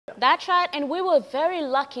That's right, and we were very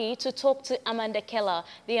lucky to talk to Amanda Keller,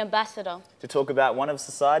 the ambassador, to talk about one of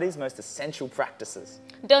society's most essential practices.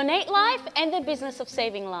 Donate life and the business of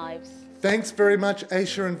saving lives. Thanks very much,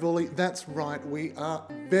 Aisha and Vuli. That's right, we are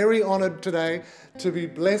very honoured today to be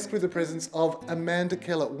blessed with the presence of Amanda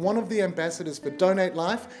Keller, one of the ambassadors for Donate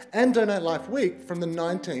Life and Donate Life Week from the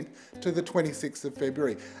 19th to the 26th of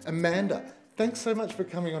February. Amanda, thanks so much for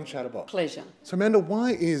coming on Chatterbox. Pleasure. So Amanda,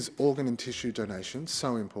 why is organ and tissue donation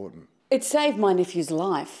so important? It saved my nephew's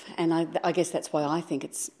life, and I guess that's why I think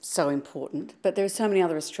it's so important. But there are so many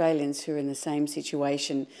other Australians who are in the same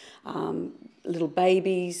situation. Little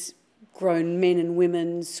babies, grown men and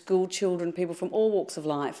women, school children, people from all walks of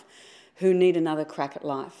life who need another crack at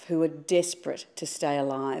life, who are desperate to stay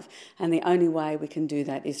alive. And the only way we can do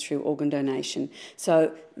that is through organ donation.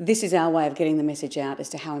 So this is our way of getting the message out as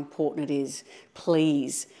to how important it is,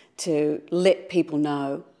 please, to let people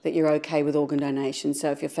know that you're okay with organ donation.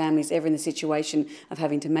 So if your family's ever in the situation of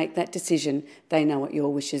having to make that decision, they know what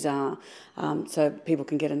your wishes are, so people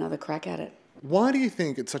can get another crack at it. Why do you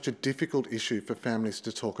think it's such a difficult issue for families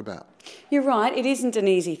to talk about? You're right, it isn't an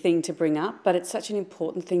easy thing to bring up, but it's such an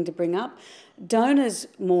important thing to bring up. Donors,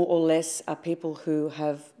 more or less, are people who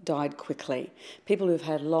have died quickly. People who've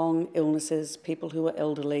had long illnesses, people who are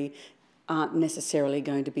elderly, aren't necessarily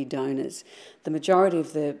going to be donors. The majority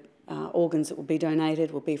of the organs that will be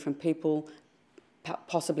donated will be from people,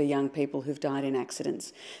 possibly young people, who've died in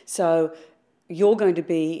accidents. So you're going to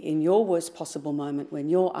be in your worst possible moment when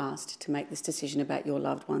you're asked to make this decision about your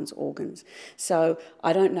loved one's organs. So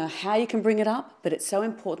I don't know how you can bring it up, but it's so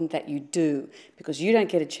important that you do, because you don't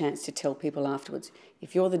get a chance to tell people afterwards.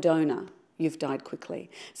 If you're the donor, you've died quickly.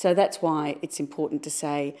 So that's why it's important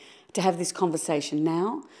to have this conversation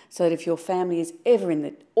now, so that if your family is ever in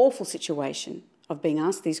the awful situation of being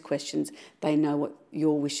asked these questions, they know what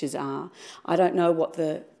your wishes are. I don't know what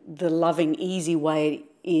the loving, easy way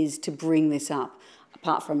is to bring this up,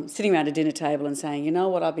 apart from sitting around a dinner table and saying, you know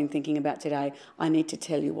what I've been thinking about today, I need to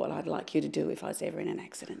tell you what I'd like you to do if I was ever in an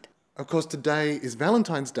accident. Of course, today is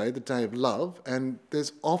Valentine's Day, the day of love, and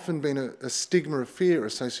there's often been a stigma of fear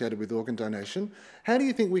associated with organ donation. How do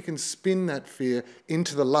you think we can spin that fear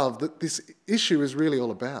into the love that this issue is really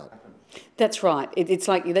all about? That's right. It's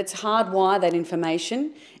like, let's hardwire that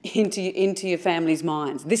information into your family's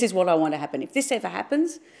minds. This is what I want to happen. If this ever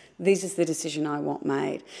happens, this is the decision I want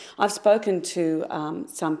made. I've spoken to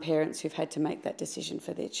some parents who've had to make that decision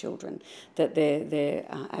for their children, that their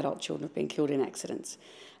adult children have been killed in accidents,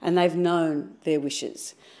 and they've known their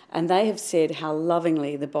wishes. And they have said how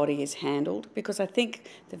lovingly the body is handled, because I think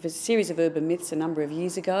there was a series of urban myths a number of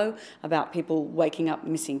years ago about people waking up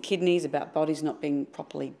missing kidneys, about bodies not being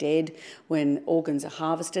properly dead when organs are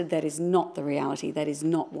harvested. That is not the reality. That is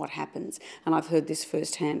not what happens. And I've heard this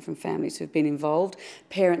firsthand from families who've been involved.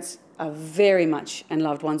 Parents are very much, and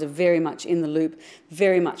loved ones are very much in the loop,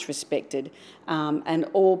 very much respected, and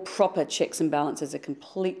all proper checks and balances are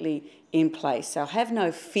completely in place. So have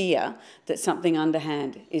no fear that something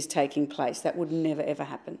underhand is taking place. That would never, ever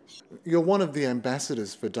happen. You're one of the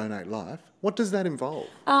ambassadors for Donate Life. What does that involve?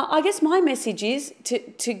 I guess my message is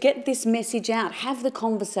to get this message out, have the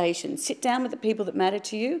conversation, sit down with the people that matter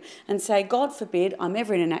to you and say, God forbid I'm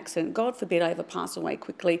ever in an accident, God forbid I ever pass away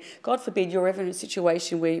quickly, God forbid you're ever in a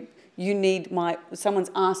situation where you need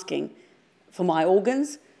someone's asking for my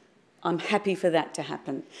organs. I'm happy for that to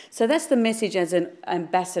happen. So that's the message as an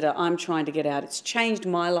ambassador I'm trying to get out. It's changed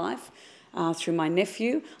my life through my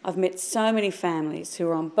nephew. I've met so many families who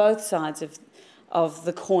are on both sides of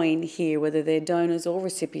the coin here, whether they're donors or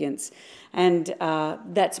recipients. And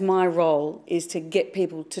that's my role, is to get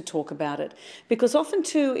people to talk about it. Because often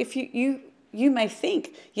too, if you may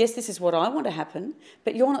think, yes, this is what I want to happen,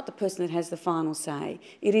 but you're not the person that has the final say.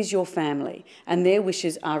 It is your family, and their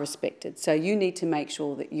wishes are respected. So you need to make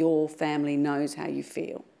sure that your family knows how you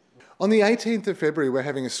feel. On the 18th of February, we're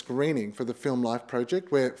having a screening for the Film Life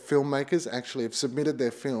Project, where filmmakers actually have submitted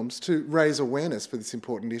their films to raise awareness for this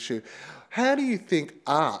important issue. How do you think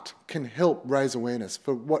art can help raise awareness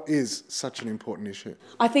for what is such an important issue?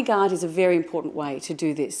 I think art is a very important way to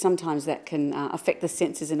do this. Sometimes that can affect the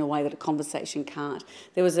senses in a way that a conversation can't.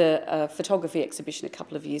 There was a photography exhibition a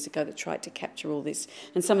couple of years ago that tried to capture all this.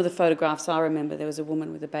 And some of the photographs I remember, there was a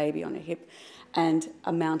woman with a baby on her hip and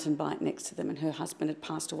a mountain bike next to them, and her husband had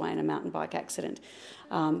passed away in a mountain bike accident.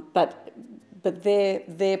 But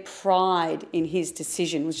their pride in his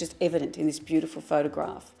decision was just evident in this beautiful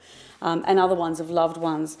photograph. And other ones of loved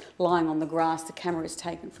ones lying on the grass. The camera is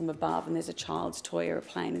taken from above and there's a child's toy or a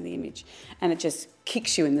plane in the image, and it just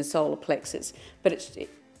kicks you in the solar plexus. But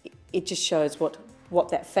it just shows what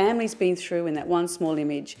that family's been through in that one small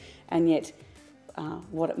image, and yet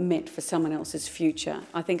what it meant for someone else's future.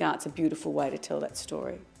 I think art's a beautiful way to tell that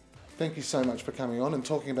story. Thank you so much for coming on and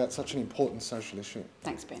talking about such an important social issue.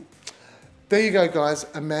 Thanks, Ben. There you go, guys,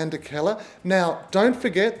 Amanda Keller. Now, don't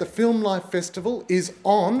forget the Film Life Festival is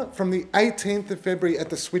on from the 18th of February at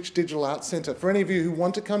the Switch Digital Arts Centre. For any of you who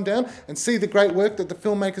want to come down and see the great work that the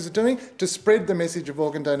filmmakers are doing to spread the message of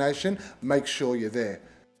organ donation, make sure you're there.